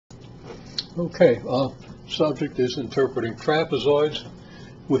Okay, subject is interpreting trapezoids.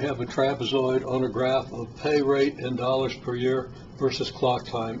 We have a trapezoid on a graph of pay rate in dollars per year versus clock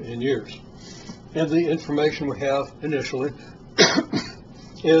time in years. And the information we have initially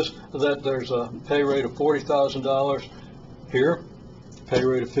is that there's a pay rate of $40,000 here, pay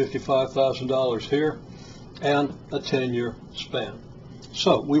rate of $55,000 here, and a 10-year span.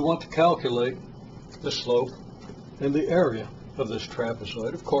 So we want to calculate the slope and the area of this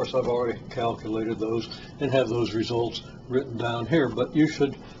trapezoid. Of course, I've already calculated those and have those results written down here, but you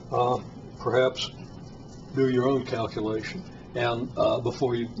should perhaps do your own calculation and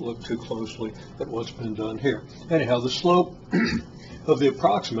before you look too closely at what's been done here. Anyhow, the slope of the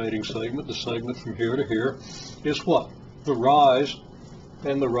approximating segment, the segment from here to here, is what? The rise,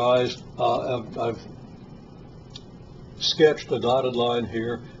 and the rise, I've sketched a dotted line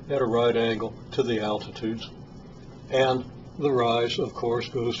here at a right angle to the altitudes, and the rise, of course,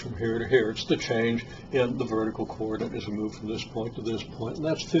 goes from here to here. It's the change in the vertical coordinate as we move from this point to this point, and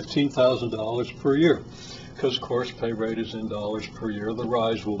that's $15,000 per year. Because, of course, pay rate is in dollars per year. The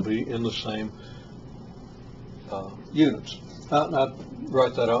rise will be in the same units. I'll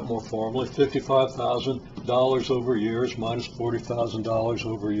write that out more formally. $55,000 over years minus $40,000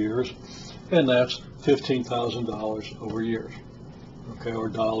 over years, and that's $15,000 over years, okay, or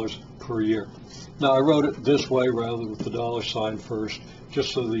dollars per year. Now, I wrote it this way rather than with the dollar sign first,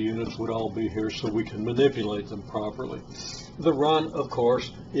 just so the units would all be here so we can manipulate them properly. The run, of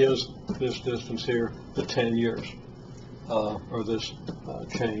course, is this distance here, the 10 years, or this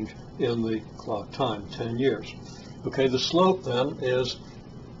change in the clock time, 10 years. Okay, the slope then is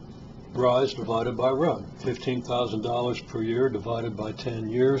rise divided by run, $15,000 per year divided by 10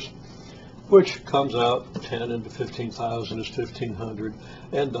 years, which comes out 10 into 15,000 is 1,500,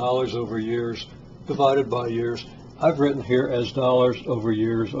 and dollars over years divided by years, I've written here as dollars over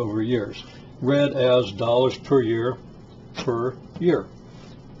years, read as dollars per year. Okay,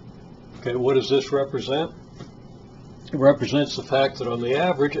 what does this represent? It represents the fact that on the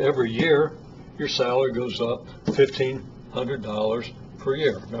average every year your salary goes up $1,500 per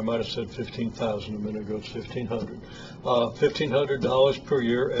year. I might have said 15,000 a minute ago, it's 1,500. $1,500 per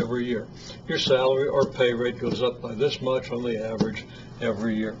year every year. Your salary or pay rate goes up by this much on the average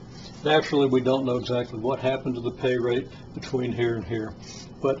every year. Naturally, we don't know exactly what happened to the pay rate between here and here,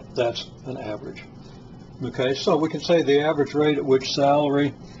 but that's an average. Okay, so we can say the average rate at which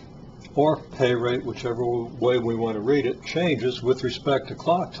salary or pay rate, whichever way we want to read it, changes with respect to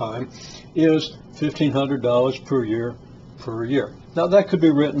clock time is $1,500 per year per year. Now that could be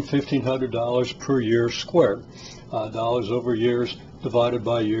written $1,500 per year squared. Dollars over years divided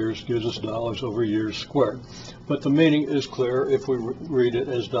by years gives us dollars over years squared. But the meaning is clear if we read it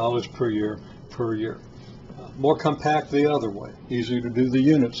as dollars per year per year. More compact the other way, easier to do the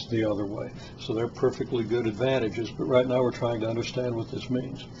units the other way. So they're perfectly good advantages, but right now we're trying to understand what this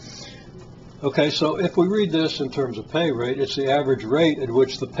means. Okay, so if we read this in terms of pay rate, it's the average rate at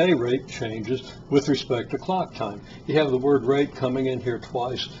which the pay rate changes with respect to clock time. You have the word rate coming in here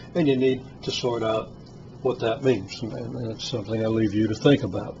twice, and you need to sort out what that means, and it's something I leave you to think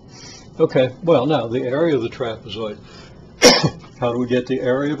about. Okay, well now, the area of the trapezoid. How do we get the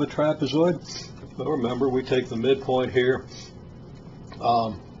area of a trapezoid? Well, remember, we take the midpoint here,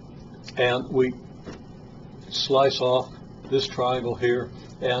 and we slice off this triangle here,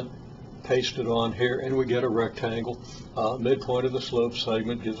 and paste it on here, and we get a rectangle. Midpoint of the slope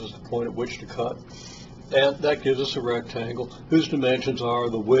segment gives us the point at which to cut, and that gives us a rectangle whose dimensions are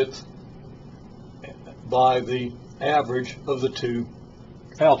the width by the average of the two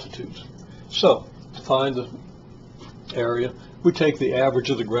altitudes. So to find the area, we take the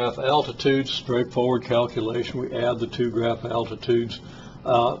average of the graph altitudes, straightforward calculation. We add the two graph altitudes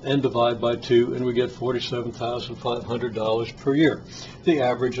and divide by 2, and we get $47,500 per year. The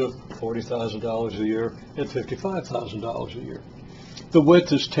average of $40,000 a year and $55,000 a year. The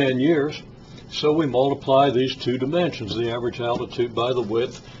width is 10 years, so we multiply these two dimensions. The average altitude by the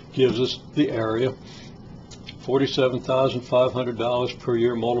width gives us the area. $47,500 per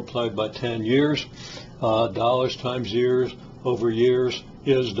year multiplied by 10 years. Dollars times years over years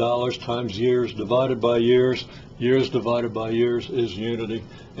is dollars times years divided by years. Years divided by years is unity,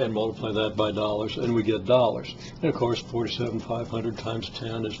 and multiply that by dollars, and we get dollars. And of course, 47,500 times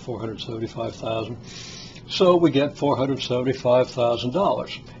 10 is 475,000. So we get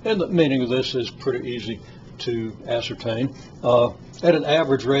 $475,000. And the meaning of this is pretty easy to ascertain. At an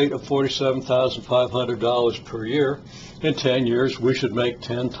average rate of $47,500 per year, in 10 years, we should make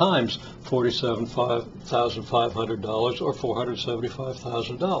 10 times $47,500 or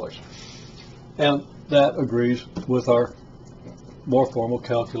 $475,000. And that agrees with our more formal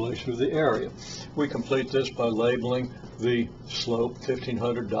calculation of the area. We complete this by labeling the slope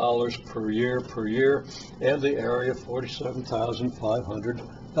 $1,500 per year, and the area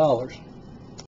 $47,500.